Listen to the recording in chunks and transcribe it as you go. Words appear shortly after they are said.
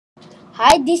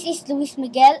Hi, this is Luis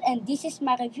Miguel, and this is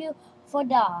my review for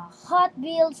the Hot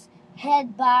Wheels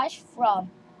Head Bash from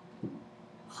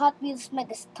Hot Wheels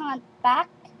Mega Stunt Pack.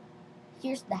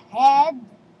 Here's the head.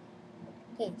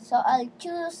 Okay, so I'll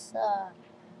choose,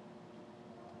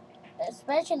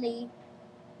 especially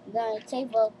the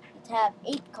table. It have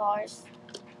 8 cars.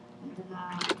 And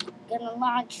then gonna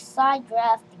launch side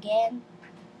draft again,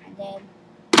 and then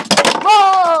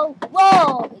whoa,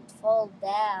 it fall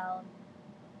down,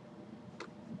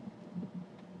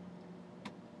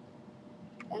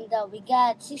 and we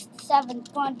got 67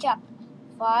 punch up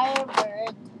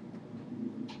Firebird.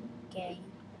 Okay.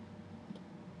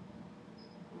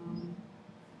 Um,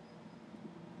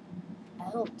 I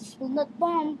hope this will not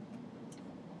bomb.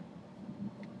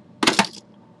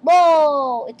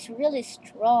 Whoa! It's really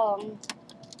strong.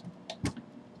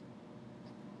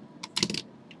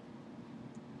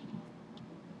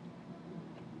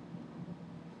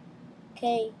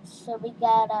 Okay, so we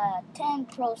got a 10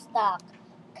 Pro Stock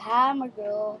Camera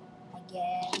Girl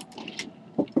again.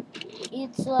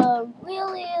 It's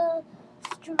really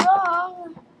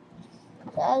strong.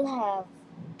 So I'll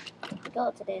have to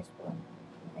go to this one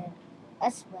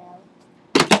as well.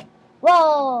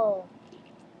 Whoa!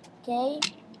 Okay,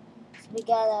 so we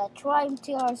got a Triumph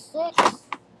TR6.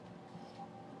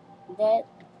 Then,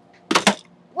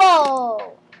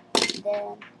 whoa!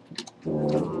 Then,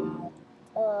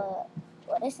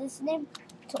 what is his name?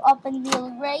 To open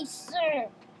wheel racer.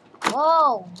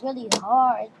 Whoa, really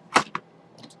hard.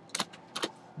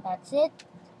 That's it.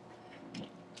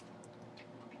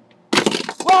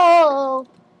 Whoa!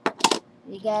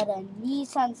 We got a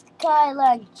Nissan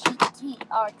Skyline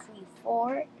GTR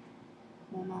 34.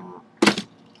 And,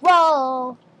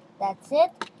 whoa! That's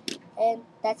it. And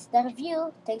that's the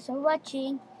review. Thanks for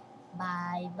watching.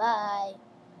 Bye bye.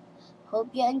 Hope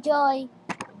you enjoy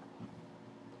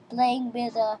playing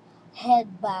with a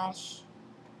head bash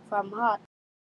from Hot